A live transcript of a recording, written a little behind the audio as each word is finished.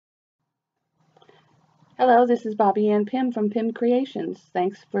Hello, this is Bobby Ann Pym from Pym Creations.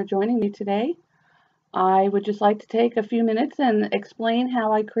 Thanks for joining me today. I would just like to take a few minutes and explain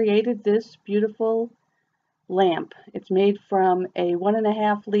how I created this beautiful lamp. It's made from a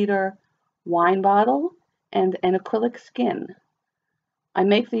 1.5 liter wine bottle and an acrylic skin. I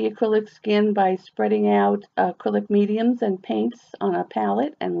make the acrylic skin by spreading out acrylic mediums and paints on a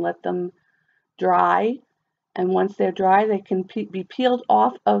palette and let them dry. And once they're dry, they can be peeled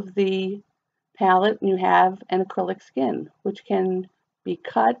off of the palette, and you have an acrylic skin, which can be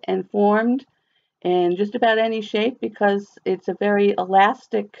cut and formed in just about any shape because it's a very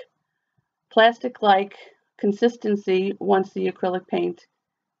elastic, plastic-like consistency once the acrylic paint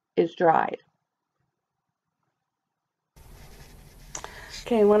is dried.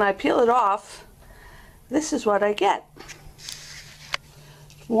 Okay, when I peel it off, this is what I get.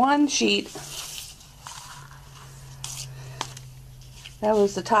 One sheet. That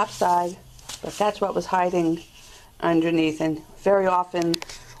was the top side, but that's what was hiding underneath, and very often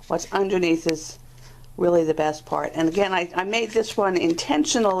what's underneath is really the best part. And again, I made this one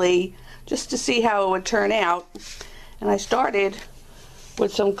intentionally just to see how it would turn out, and I started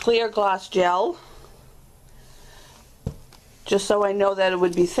with some clear gloss gel just so I know that it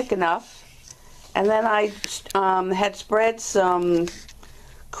would be thick enough, and then I had spread some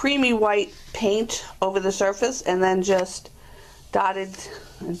creamy white paint over the surface and then just dotted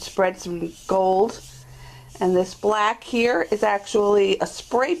and spread some gold. And this black here is actually a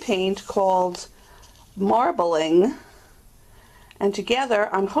spray paint called marbling, and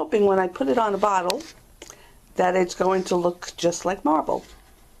together I'm hoping when I put it on a bottle that it's going to look just like marble.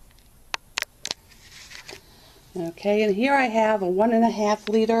 Okay, and here I have a 1.5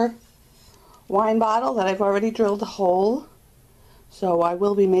 liter wine bottle that I've already drilled a hole, so I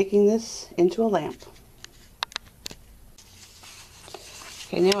will be making this into a lamp.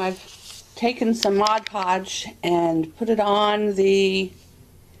 Okay, now I've taken some Mod Podge and put it on the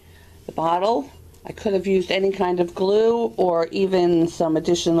bottle. I could have used any kind of glue or even some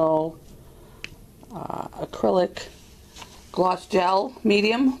additional acrylic gloss gel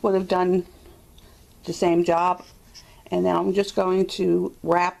medium would have done the same job. And now I'm just going to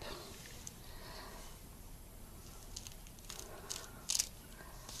wrap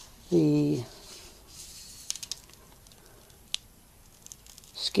the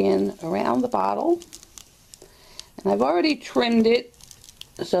skin around the bottle, and I've already trimmed it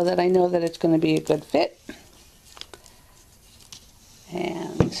so that I know that it's going to be a good fit.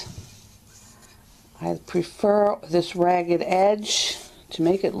 And I prefer this ragged edge to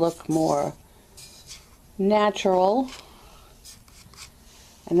make it look more natural.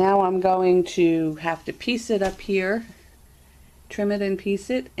 And now I'm going to have to piece it up here, trim it and piece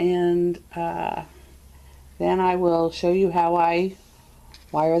it, and then I will show you how I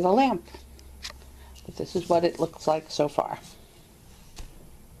wire the lamp. But this is what it looks like so far.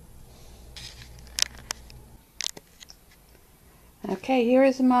 Okay, here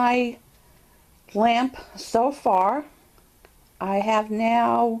is my lamp so far. I have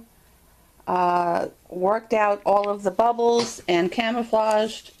now worked out all of the bubbles and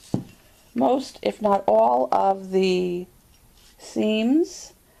camouflaged most, if not all, of the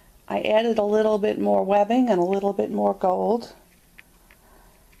seams. I added a little bit more webbing and a little bit more gold.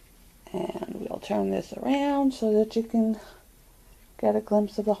 And we'll turn this around so that you can get a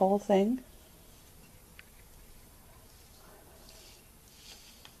glimpse of the whole thing.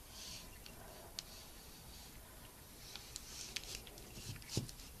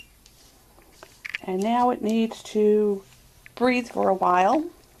 And now it needs to breathe for a while,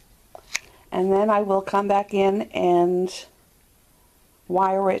 and then I will come back in and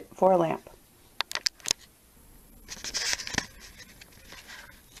wire it for a lamp.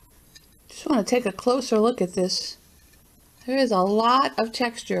 Just want to take a closer look at this. There is a lot of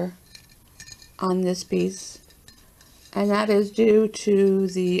texture on this piece, and that is due to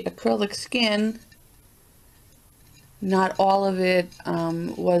the acrylic skin. Not all of it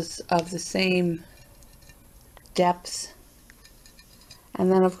was of the same depth,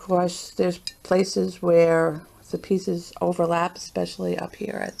 and then of course there's places where the pieces overlap, especially up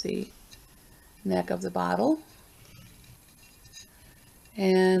here at the neck of the bottle,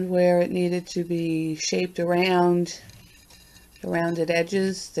 and where it needed to be shaped around the rounded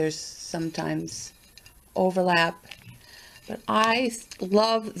edges, there's sometimes overlap. But I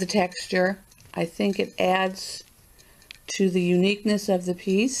love the texture. I think it adds to the uniqueness of the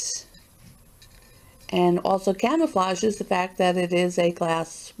piece, and also camouflages the fact that it is a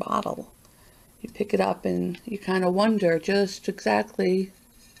glass bottle. You pick it up and you kind of wonder just exactly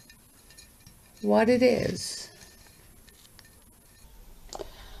what it is.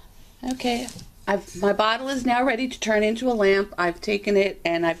 Okay, My bottle is now ready to turn into a lamp. I've taken it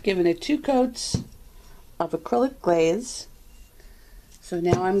and I've given it 2 coats of acrylic glaze. So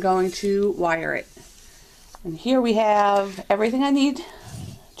now I'm going to wire it. And here we have everything I need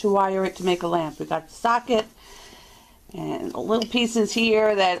to wire it to make a lamp. We've got the socket and little pieces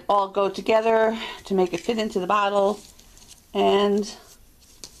here that all go together to make it fit into the bottle, and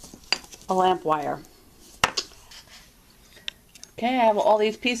a lamp wire. Okay, I have all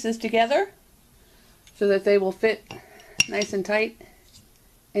these pieces together so that they will fit nice and tight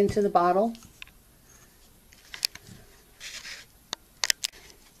into the bottle.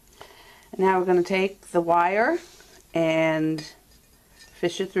 And now we're going to take the wire and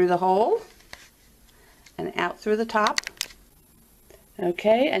fish it through the hole and out through the top.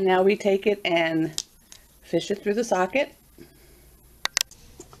 Okay, and now we take it and fish it through the socket.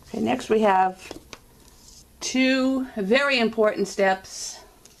 Okay, next we have 2 very important steps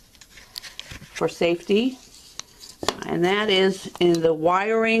for safety, and that is in the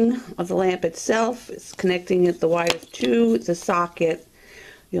wiring of the lamp itself. It's connecting the wires to the socket.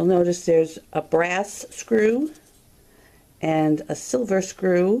 You'll notice there's a brass screw and a silver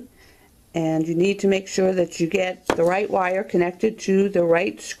screw, and you need to make sure that you get the right wire connected to the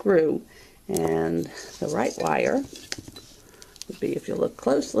right screw. And the right wire would be, if you look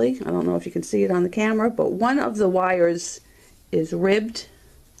closely, I don't know if you can see it on the camera, but one of the wires is ribbed,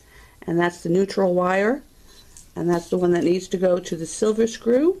 and that's the neutral wire, and that's the one that needs to go to the silver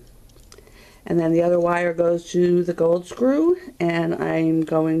screw. And then the other wire goes to the gold screw, and I'm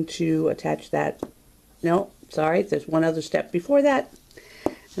going to attach that. No, sorry, there's one other step before that,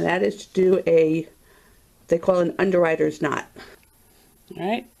 and that is to do they call it an underwriter's knot. All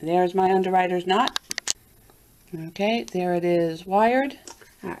right, there's my underwriter's knot. Okay, there it is wired.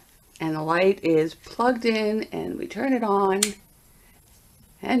 All right, and the light is plugged in, and we turn it on,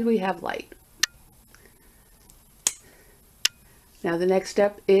 and we have light. Now the next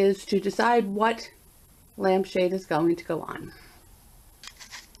step is to decide what lampshade is going to go on.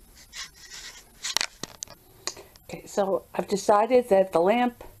 Okay, so I've decided that the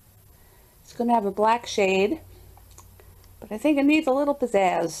lamp is going to have a black shade, but I think it needs a little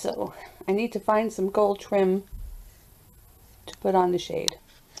pizzazz, so I need to find some gold trim to put on the shade.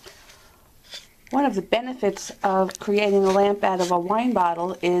 One of the benefits of creating a lamp out of a wine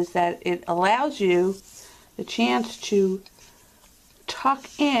bottle is that it allows you the chance to tuck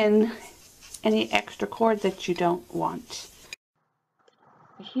in any extra cord that you don't want.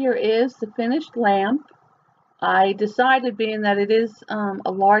 Here is the finished lamp. I decided, being that it is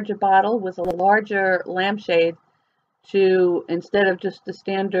a larger bottle with a larger lampshade, to, instead of just the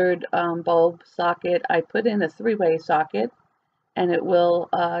standard bulb socket, I put in a 3-way socket, and it will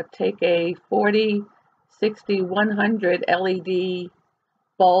take a 40, 60, 100 LED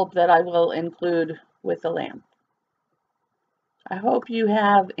bulb that I will include with the lamp. I hope you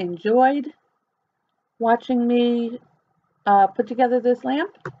have enjoyed watching me put together this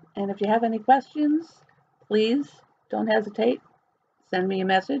lamp, and if you have any questions, please don't hesitate. Send me a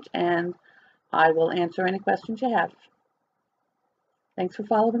message and I will answer any questions you have. Thanks for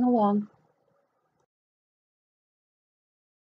following along.